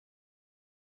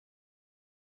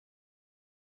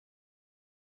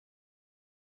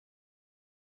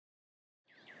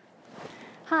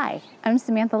Hi, I'm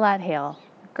Samantha Ladd-Hale,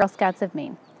 Girl Scouts of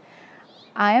Maine.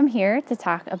 I am here to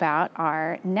talk about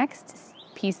our next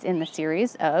piece in the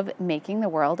series of making the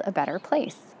world a better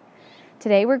place.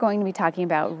 Today we're going to be talking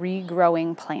about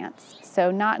regrowing plants. So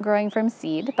not growing from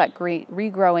seed, but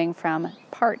regrowing from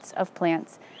parts of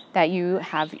plants that you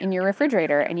have in your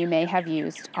refrigerator and you may have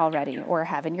used already or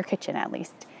have in your kitchen at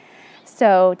least.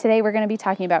 So today we're going to be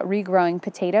talking about regrowing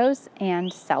potatoes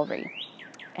and celery,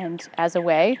 and as a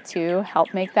way to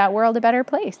help make that world a better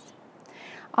place.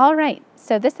 All right,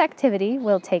 so this activity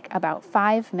will take about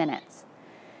 5 minutes.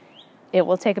 It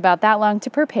will take about that long to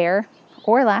prepare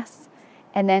or less,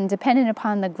 and then depending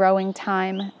upon the growing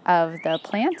time of the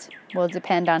plant will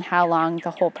depend on how long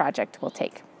the whole project will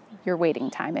take, your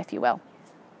waiting time, if you will.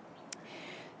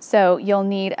 So you'll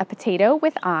need a potato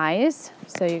with eyes.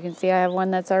 So you can see I have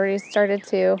one that's already started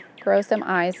to grow some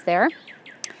eyes there.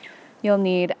 You'll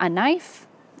need a knife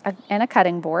and a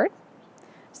cutting board,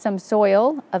 some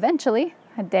soil eventually,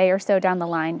 a day or so down the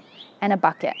line, and a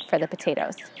bucket for the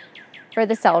potatoes. For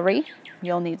the celery,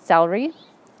 you'll need celery,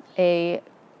 a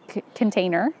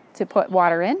container to put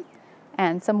water in,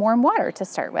 and some warm water to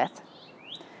start with.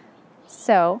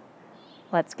 So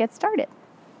let's get started.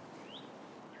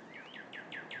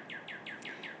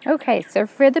 Okay, so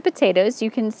for the potatoes, you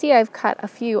can see I've cut a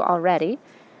few already.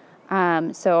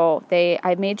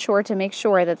 I made sure to make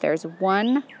sure that there's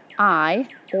one eye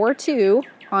or two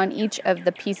on each of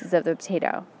the pieces of the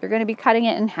potato. You're going to be cutting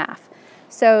it in half.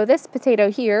 So this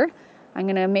potato here, I'm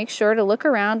going to make sure to look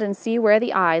around and see where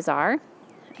the eyes are.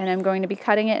 And I'm going to be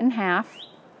cutting it in half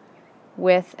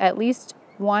with at least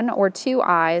one or two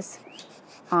eyes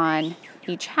on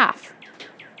each half.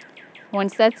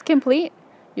 Once that's complete,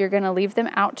 you're going to leave them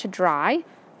out to dry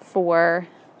for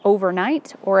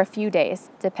overnight or a few days,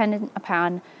 depending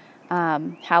upon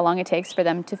how long it takes for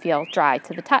them to feel dry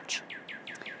to the touch.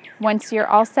 Once you're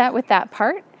all set with that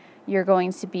part, you're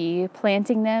going to be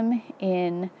planting them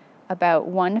in about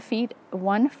 1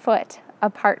 foot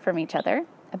apart from each other,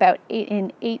 about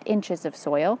 8 inches of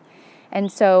soil.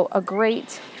 And so a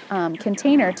great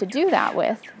container to do that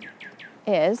with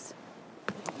is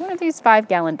one of these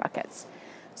 5-gallon buckets.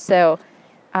 So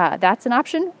that's an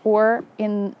option, or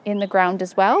in the ground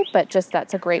as well, but just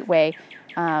that's a great way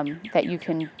that you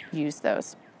can use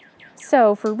those.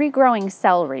 So for regrowing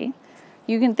celery,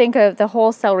 you can think of the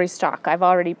whole celery stalk. I've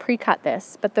already pre-cut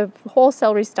this, but the whole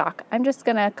celery stalk, I'm just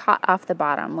going to cut off the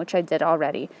bottom, which I did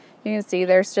already. You can see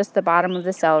there's just the bottom of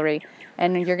the celery,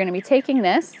 and you're going to be taking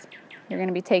this, you're going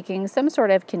to be taking some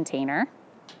sort of container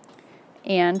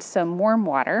and some warm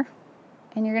water,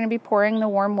 and you're going to be pouring the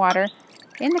warm water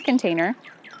in the container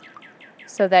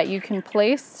so that you can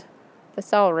place the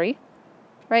celery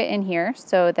right in here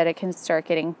so that it can start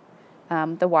getting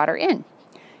the water in.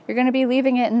 You're going to be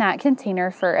leaving it in that container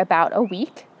for about a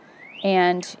week,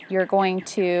 and you're going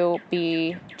to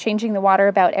be changing the water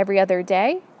about every other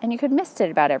day, and you could mist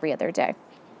it about every other day.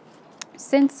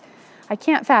 Since I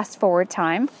can't fast forward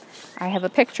time, I have a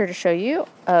picture to show you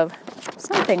of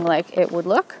something like it would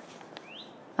look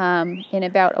in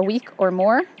about a week or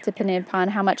more, depending upon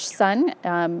how much sun,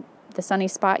 the sunny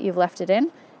spot you've left it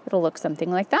in. It'll look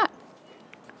something like that.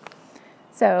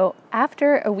 So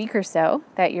after a week or so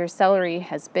that your celery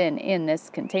has been in this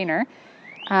container,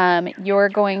 you're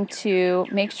going to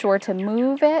make sure to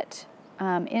move it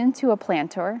into a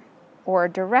planter or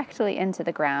directly into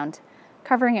the ground,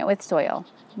 covering it with soil,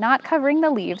 not covering the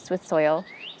leaves with soil.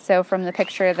 So from the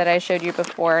picture that I showed you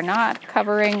before, not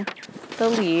covering the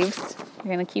leaves.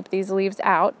 You're going to keep these leaves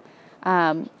out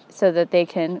so that they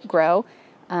can grow,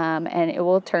 and it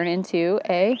will turn into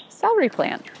a celery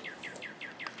plant.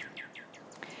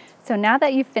 So now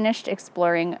that you've finished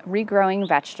exploring regrowing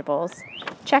vegetables,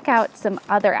 check out some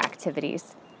other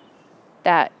activities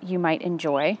that you might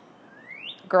enjoy.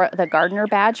 The gardener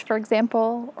badge, for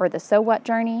example, or the So What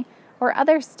journey, or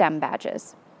other STEM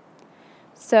badges.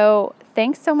 So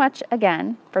thanks so much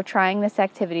again for trying this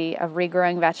activity of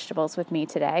regrowing vegetables with me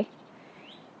today,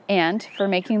 and for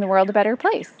making the world a better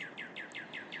place.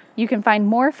 You can find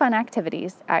more fun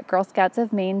activities at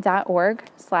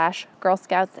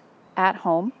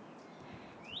girlscoutsofmaine.org/girlscoutsathome.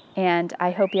 And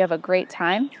I hope you have a great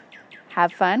time.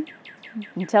 Have fun.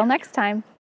 Until next time.